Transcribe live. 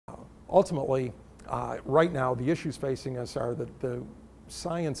ultimately, right now, the issues facing us are that the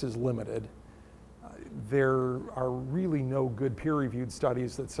science is limited. There are really no good peer-reviewed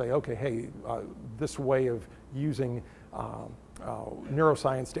studies that say, okay, hey, this way of using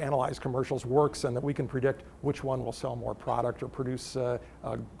neuroscience to analyze commercials works, and that we can predict which one will sell more product or produce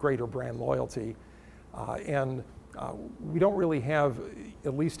greater brand loyalty. And we don't really have,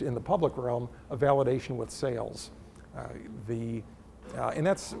 at least in the public realm, a validation with sales. And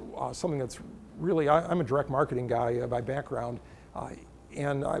that's something that's really, I'm a direct marketing guy by background,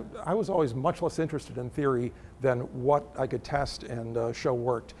 and I was always much less interested in theory than what I could test and show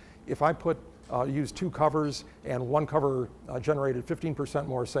worked. If I used 2 covers and one cover generated 15%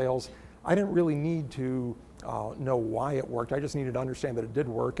 more sales, I didn't really need to know why it worked. I just needed to understand that it did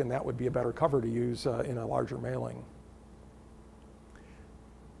work, and that would be a better cover to use in a larger mailing.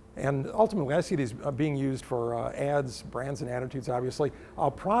 And ultimately, I see these being used for ads, brands, and attitudes, obviously.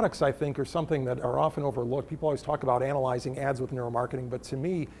 Products, I think, are something that are often overlooked. People always talk about analyzing ads with neuromarketing, but to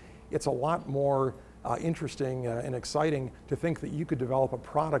me, it's a lot more interesting and exciting to think that you could develop a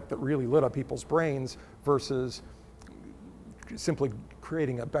product that really lit up people's brains versus simply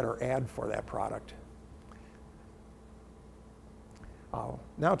creating a better ad for that product.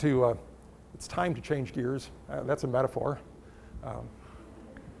 Now it's time to change gears. That's a metaphor.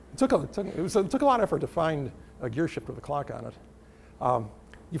 It took a lot of effort to find a gear shift with a clock on it.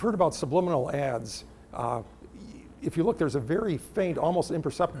 You've heard about subliminal ads. If you look, there's a very faint, almost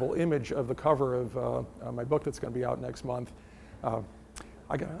imperceptible image of the cover of my book that's going to be out next month.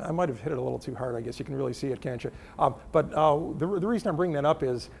 I might have hit it a little too hard, I guess. You can really see it, can't you? But the reason I'm bringing that up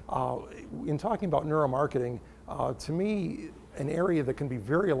is, in talking about neuromarketing, to me, an area that can be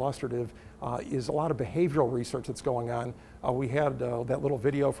very illustrative is a lot of behavioral research that's going on. We had that little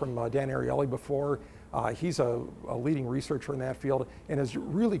video from Dan Ariely before. He's a leading researcher in that field and is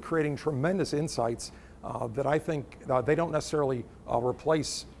really creating tremendous insights that I think they don't necessarily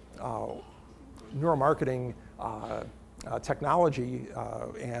replace neuromarketing technology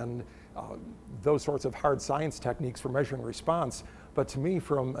and those sorts of hard science techniques for measuring response, but to me,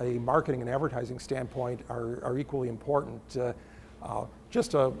 from a marketing and advertising standpoint, are equally important.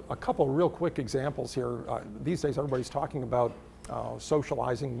 Just a couple real quick examples here. These days, everybody's talking about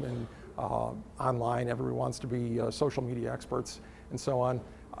socializing and online. Everyone wants to be social media experts and so on.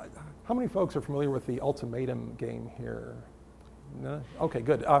 How many folks are familiar with the ultimatum game here? No? Okay,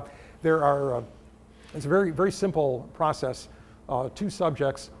 good. It's a very, very simple process. 2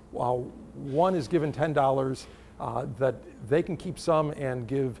 subjects. One is given $10 that they can keep some and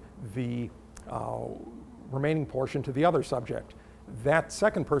give the remaining portion to the other subject. That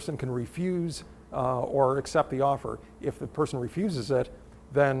second person can refuse or accept the offer. If the person refuses it,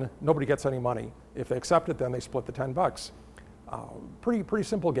 then nobody gets any money. If they accept it, then they split the $10. Pretty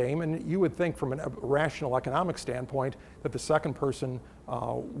simple game, and you would think from a rational economic standpoint that the second person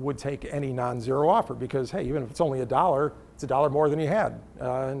would take any non-zero offer because, hey, even if it's only $1, it's $1 more than you had.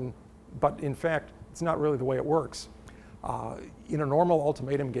 But in fact, it's not really the way it works. In a normal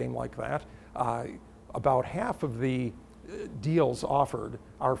ultimatum game like that, about half of the deals offered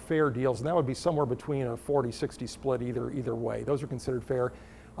are fair deals, and that would be somewhere between a 40-60 split either way. Those are considered fair,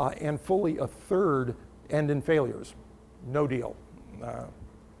 and fully a third end in failures. No deal.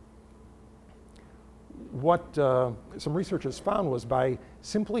 What some research has found was by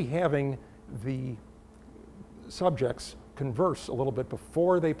simply having the subjects converse a little bit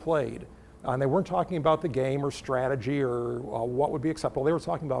before they played, and they weren't talking about the game or strategy or what would be acceptable, they were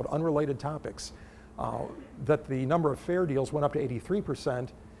talking about unrelated topics, that the number of fair deals went up to 83%,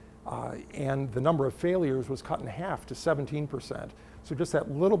 and the number of failures was cut in half to 17%. So just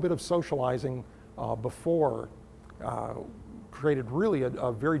that little bit of socializing before created really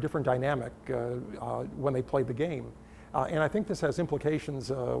a very different dynamic when they played the game. And I think this has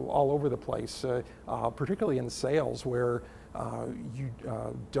implications all over the place, particularly in sales, where you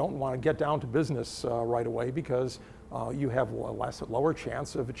don't want to get down to business right away because you have a lower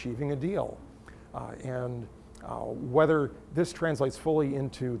chance of achieving a deal. And whether this translates fully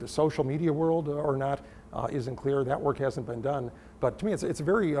into the social media world or not isn't clear. That work hasn't been done. But to me, it's a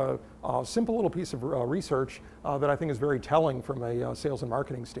very simple little piece of research that I think is very telling from a sales and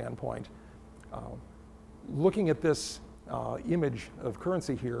marketing standpoint. Looking at this image of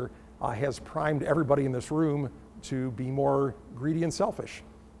currency here has primed everybody in this room to be more greedy and selfish.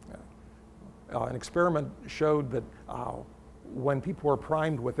 An experiment showed that when people were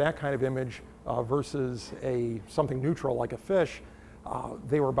primed with that kind of image versus something neutral like a fish,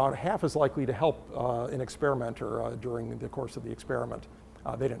 they were about half as likely to help an experimenter during the course of the experiment.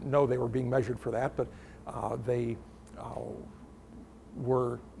 They didn't know they were being measured for that, but they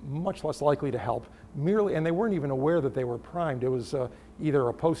were much less likely to help. Merely, and they weren't even aware that they were primed. It was either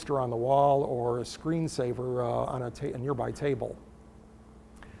a poster on the wall or a screensaver on a nearby table.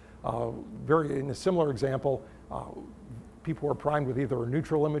 In a similar example, people were primed with either a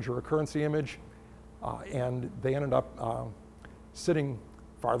neutral image or a currency image, and they ended up sitting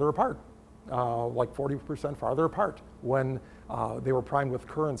farther apart, like 40% farther apart when they were primed with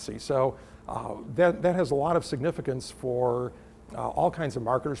currency. So that has a lot of significance for all kinds of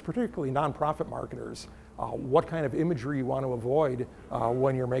marketers, particularly nonprofit marketers. What kind of imagery you want to avoid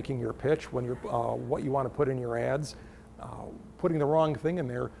when you're making your pitch, when what you want to put in your ads. Putting the wrong thing in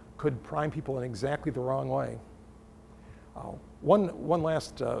there could prime people in exactly the wrong way. One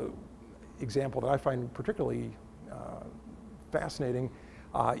last example that I find particularly fascinating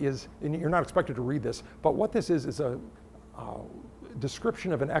is, and you're not expected to read this, but what this is a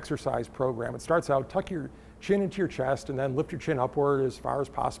description of an exercise program. It starts out, tuck your chin into your chest and then lift your chin upward as far as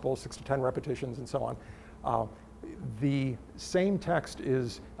possible, 6 to 10 repetitions and so on. The same text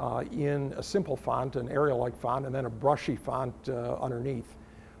is in a simple font, an Arial-like font, and then a brushy font underneath.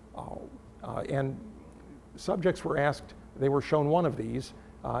 And subjects were asked, they were shown one of these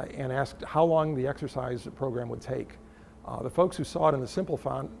and asked how long the exercise program would take. The folks who saw it in the simple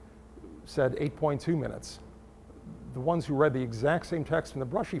font said 8.2 minutes. The ones who read the exact same text in the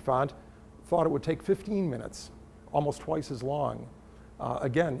brushy font thought it would take 15 minutes, almost twice as long.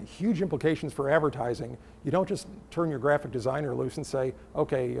 Again, huge implications for advertising. You don't just turn your graphic designer loose and say,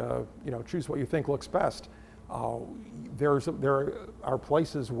 okay, choose what you think looks best. There are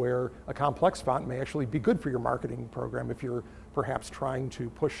places where a complex font may actually be good for your marketing program if you're perhaps trying to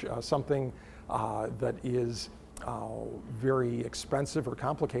push something that is very expensive or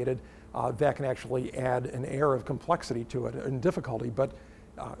complicated. That can actually add an air of complexity to it and difficulty, but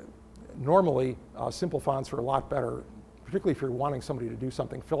normally simple fonts are a lot better, particularly if you're wanting somebody to do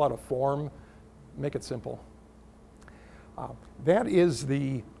something, fill out a form, make it simple. That is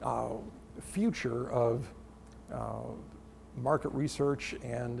the future of market research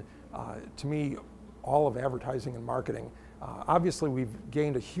and, to me, all of advertising and marketing. Obviously, we've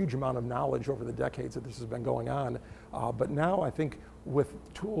gained a huge amount of knowledge over the decades that this has been going on, but now I think with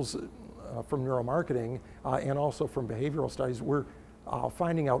tools from neuromarketing and also from behavioral studies, we're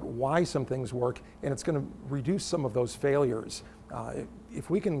finding out why some things work, and it's going to reduce some of those failures. If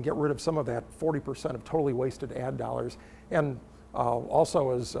we can get rid of some of that 40% of totally wasted ad dollars, and also,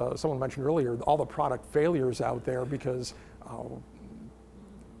 as someone mentioned earlier, all the product failures out there because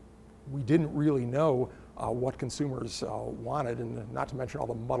we didn't really know what consumers wanted, and not to mention all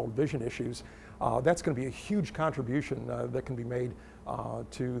the muddled vision issues, that's going to be a huge contribution that can be made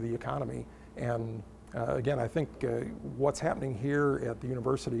to the economy. And again, I think what's happening here at the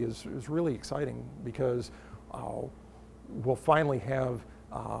university is really exciting because we'll finally have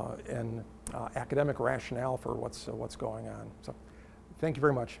an academic rationale for what's going on. So, thank you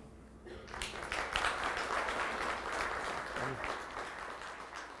very much.